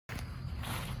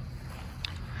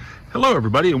Hello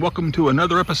everybody, and welcome to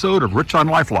another episode of Rich on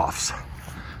Life Lofts.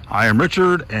 I am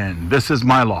Richard and this is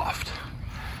my loft.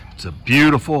 It's a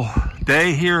beautiful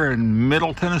day here in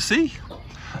Middle Tennessee.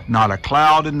 Not a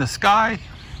cloud in the sky.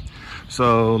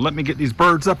 So let me get these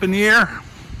birds up in the air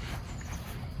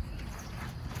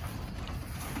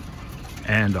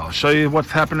and I'll show you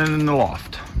what's happening in the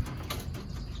loft.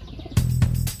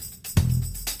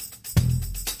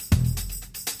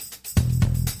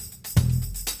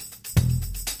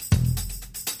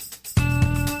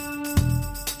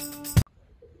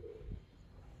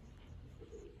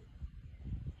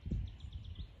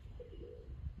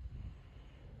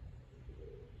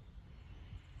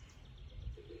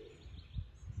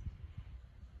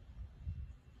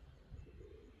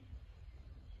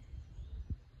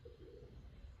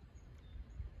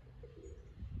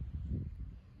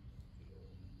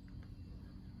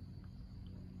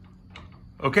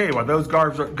 Okay, while those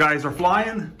guys are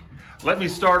flying, let me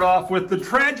start off with the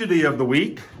tragedy of the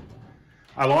week.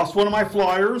 I lost one of my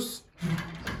flyers.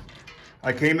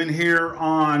 I came in here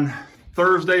on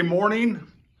Thursday morning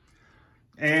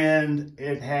and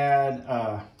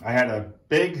I had a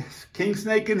big king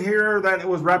snake in here that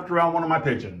was wrapped around one of my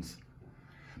pigeons.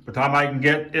 By the time I can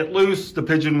get it loose, the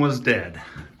pigeon was dead.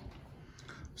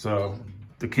 So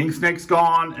the king snake's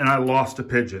gone and I lost a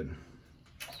pigeon.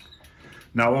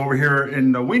 Now over here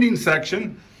in the weaning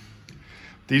section,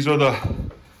 these are the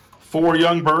 4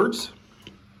 young birds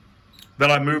that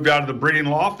I moved out of the breeding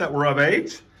loft that were of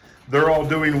age. They're all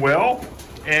doing well,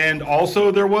 and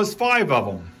also there was 5 of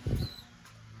them.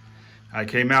 I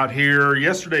came out here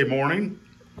yesterday morning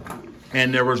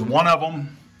and there was one of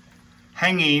them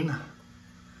hanging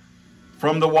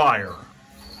from the wire.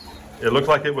 It looked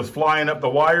like it was flying up the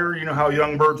wire. You know how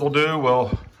young birds will do?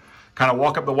 Well, kind of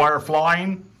walk up the wire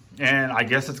flying. And I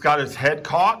guess it's got its head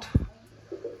caught.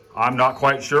 I'm not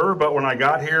quite sure, but when I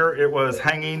got here, it was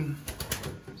hanging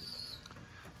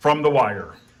from the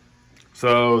wire.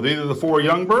 So these are the 4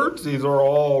 young birds. These are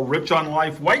all Rich on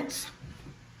Life whites.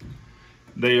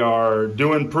 They are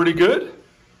doing pretty good.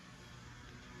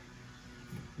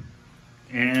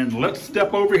 And let's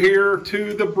step over here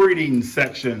to the breeding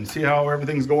section. See how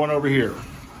everything's going over here.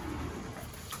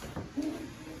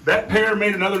 That pair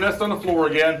made another nest on the floor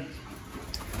again.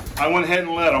 I went ahead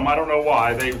and let them. I don't know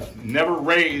why. They've never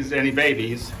raised any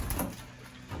babies.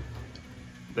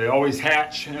 They always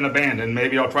hatch and abandon.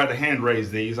 Maybe I'll try to hand raise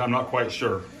these. I'm not quite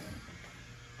sure.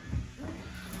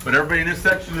 But everybody in this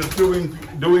section is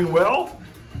doing well.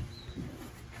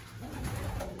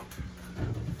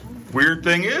 Weird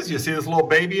thing is, you see this little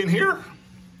baby in here?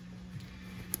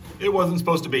 It wasn't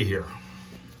supposed to be here.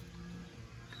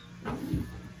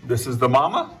 This is the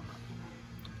mama.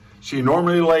 She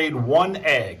normally laid 1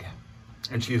 egg,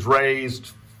 and she's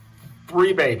raised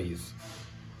 3 babies.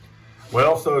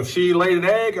 Well, so she laid an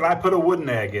egg, and I put a wooden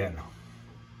egg in.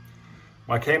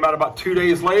 I came out about 2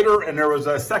 days later, and there was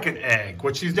a second egg,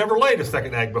 which she's never laid a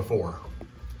second egg before.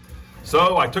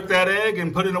 So I took that egg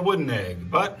and put in a wooden egg,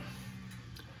 but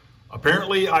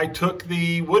apparently I took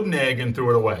the wooden egg and threw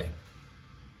it away.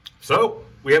 So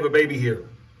we have a baby here.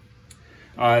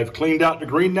 I've cleaned out the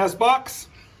green nest box.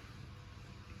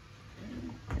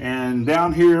 And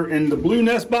down here in the blue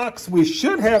nest box, we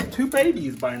should have 2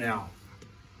 babies by now.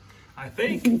 I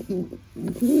think.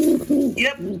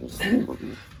 Yep.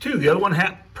 2. The other one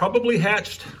probably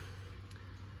hatched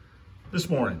this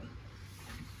morning.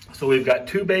 So we've got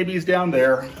 2 babies down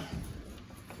there.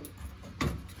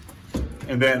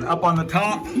 And then up on the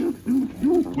top,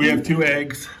 we have 2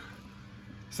 eggs.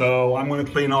 So I'm going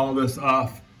to clean all this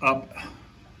up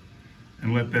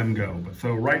and let them go. But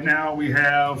so right now we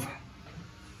have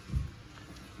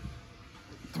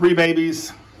 3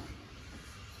 babies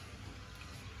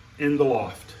in the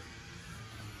loft.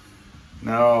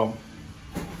 Now,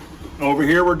 over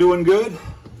here we're doing good.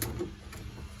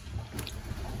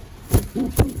 We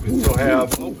still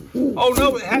have, oh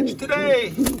no, it hatched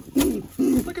today.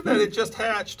 Look at that, it just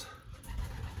hatched.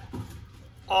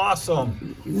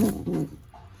 Awesome.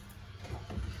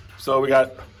 So we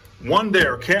got 1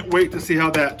 there. Can't wait to see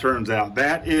how that turns out.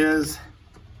 That is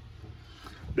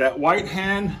that white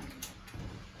hen,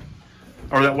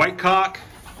 or that white cock,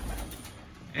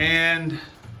 and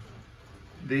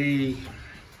the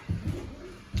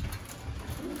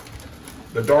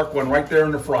dark one right there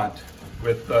in the front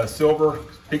with silver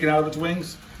peeking out of its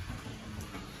wings.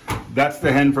 That's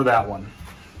the hen for that one.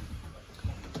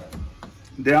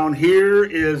 Down here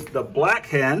is the black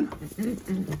hen,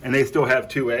 and they still have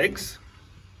 2 eggs.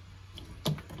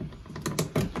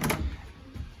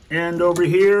 And over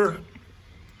here,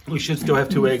 we should still have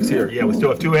 2 eggs here. Yeah, we still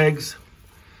have 2 eggs.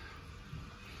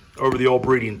 over the old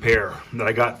breeding pair that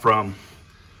I got from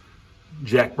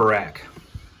Jack Barak.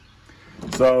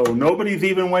 So nobody's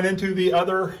even went into the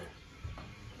other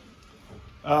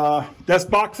desk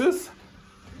boxes.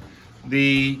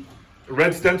 The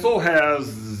red stencil has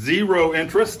zero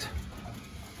interest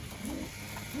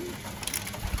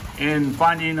in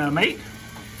finding a mate.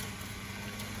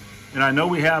 And I know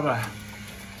we have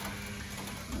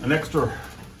an extra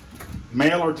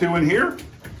male or two in here,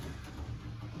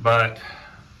 but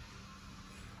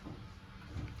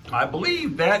I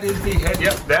believe that is the hen.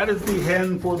 Yep, that is the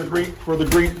hen for the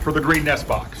green nest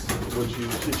box. Which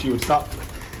if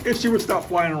she would stop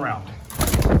flying around.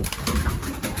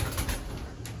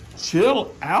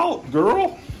 Chill out,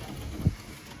 girl.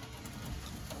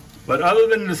 But other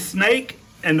than the snake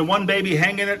and the one baby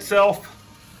hanging itself,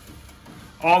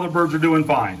 all the birds are doing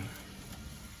fine.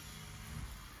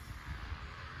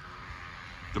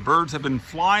 The birds have been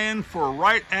flying for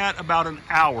right at about an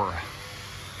hour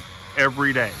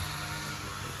every day.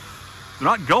 They're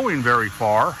not going very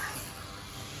far,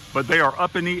 but they are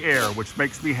up in the air, which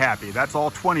makes me happy. That's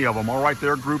all 20 of them, all right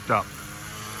there grouped up.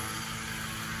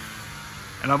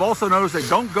 And I've also noticed they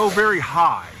don't go very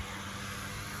high.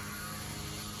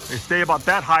 They stay about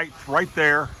that height right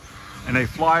there, and they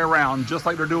fly around just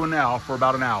like they're doing now for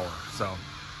about an hour. So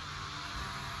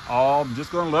I'm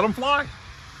just gonna let them fly.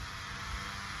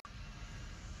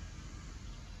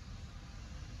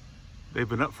 They've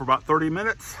been up for about 30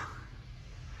 minutes.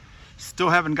 Still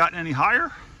haven't gotten any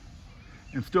higher,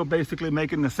 and still basically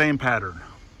making the same pattern.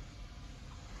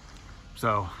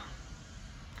 So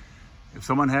if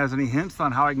someone has any hints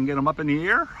on how I can get them up in the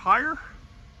air higher,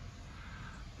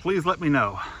 please let me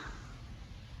know.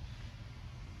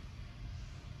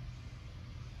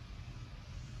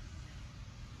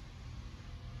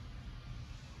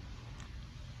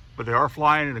 But they are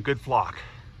flying in a good flock.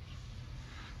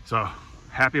 So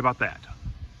happy about that.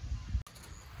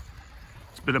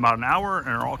 It's been about an hour and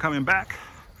they're all coming back.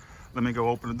 Let me go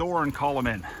open the door and call them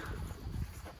in.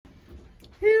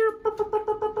 Here.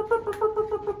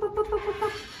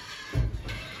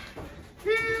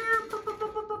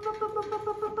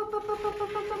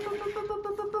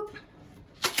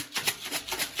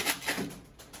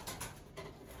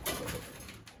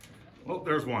 Oh,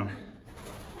 there's one.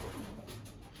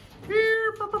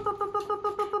 Here.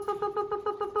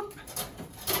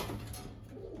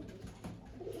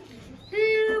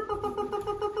 Here.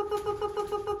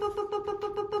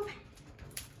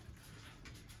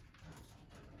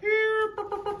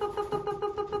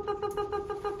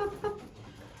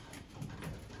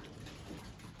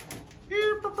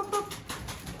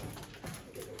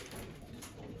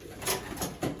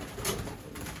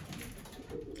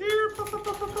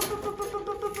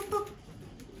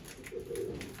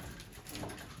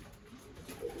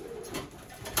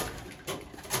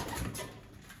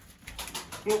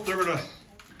 Well, they're gonna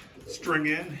string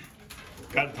in.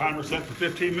 Got the timer set for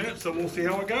 15 minutes, so we'll see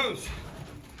how it goes.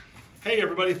 Hey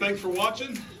everybody, thanks for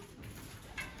watching.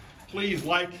 Please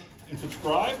like and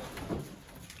subscribe.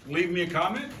 Leave me a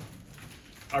comment.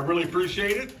 I really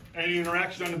appreciate it. Any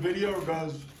interaction on the video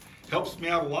helps me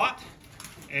out a lot.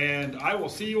 And I will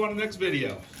see you on the next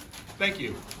video. Thank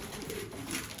you.